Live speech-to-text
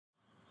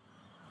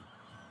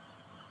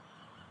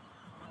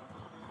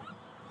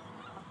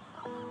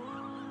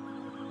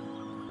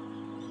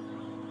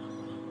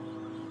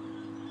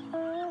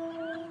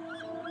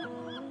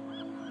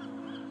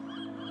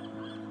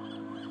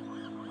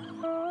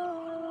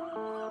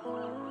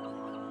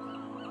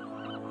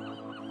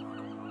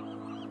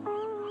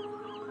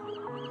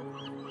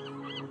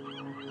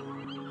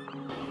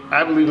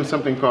I believe in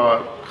something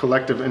called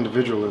collective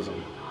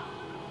individualism,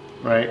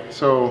 right?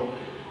 So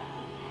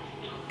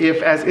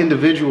if as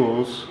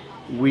individuals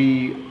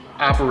we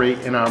operate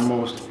in our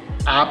most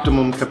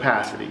optimum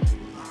capacity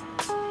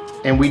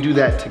and we do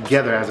that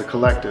together as a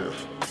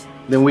collective,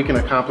 then we can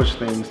accomplish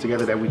things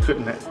together that we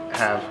couldn't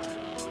have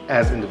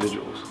as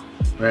individuals,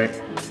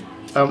 right?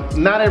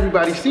 Not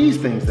everybody sees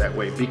things that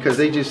way because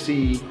they just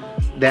see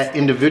that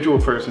individual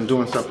person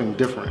doing something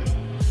different,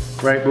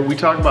 right? But we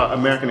talk about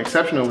American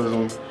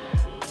exceptionalism,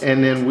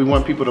 and then we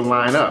want people to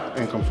line up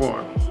and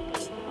conform.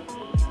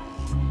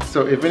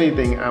 So if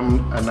anything,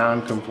 I'm a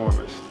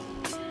non-conformist,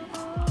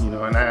 you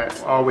know, and I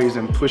always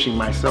am pushing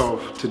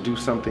myself to do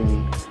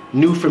something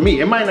new for me.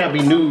 It might not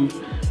be new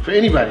for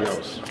anybody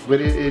else, but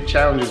it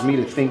challenges me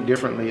to think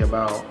differently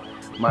about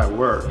my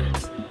work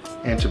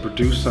and to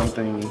produce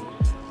something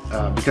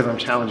because I'm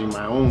challenging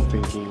my own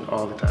thinking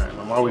all the time.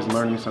 I'm always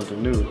learning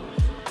something new.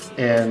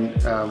 And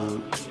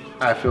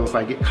I feel if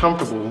I get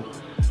comfortable,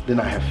 then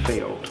I have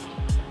failed.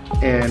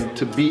 And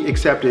to be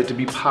accepted, to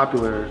be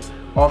popular,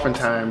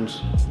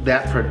 oftentimes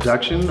that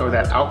production or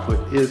that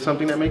output is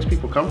something that makes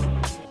people comfortable.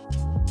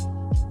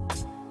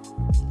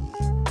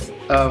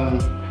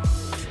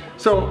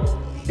 So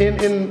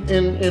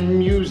in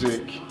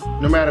music,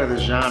 no matter the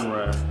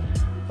genre,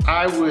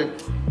 I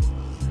would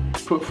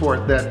put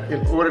forth that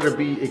in order to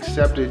be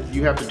accepted,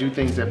 you have to do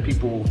things that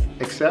people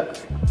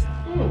accept.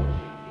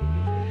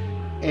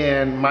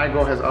 And my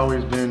goal has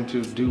always been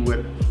to do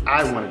what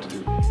I wanted to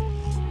do,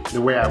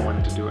 the way I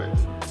wanted to do it.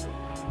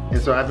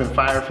 And so I've been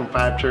fired from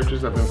 5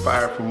 churches, I've been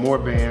fired from more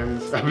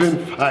bands, I've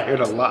been fired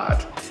a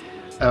lot.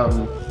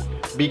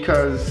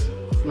 Because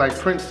like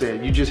Prince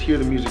said, you just hear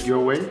the music your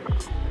way,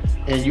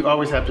 and you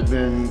always have to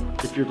then,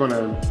 if you're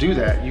gonna do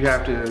that, you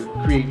have to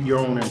create your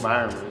own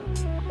environment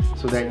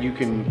so that you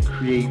can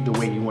create the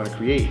way you want to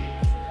create.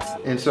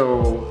 And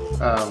so,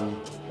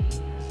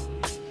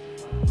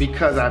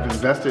 because I've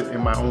invested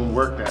in my own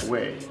work that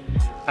way,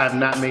 I've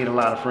not made a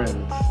lot of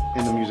friends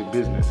in the music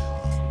business.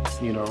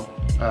 You know,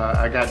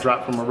 I got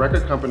dropped from a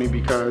record company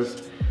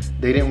because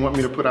they didn't want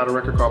me to put out a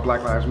record called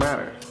Black Lives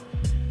Matter,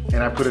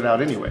 and I put it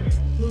out anyway.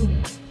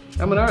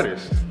 I'm an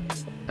artist.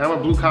 I'm a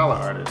blue-collar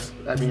artist.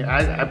 I mean,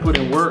 I put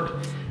in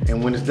work,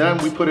 and when it's done,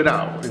 we put it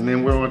out, and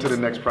then we're on to the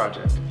next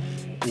project,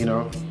 you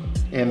know?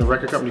 And the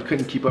record company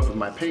couldn't keep up with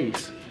my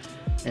pace.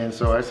 And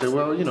so I said,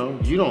 well, you know,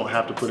 you don't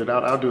have to put it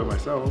out, I'll do it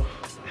myself.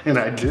 And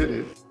I did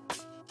it.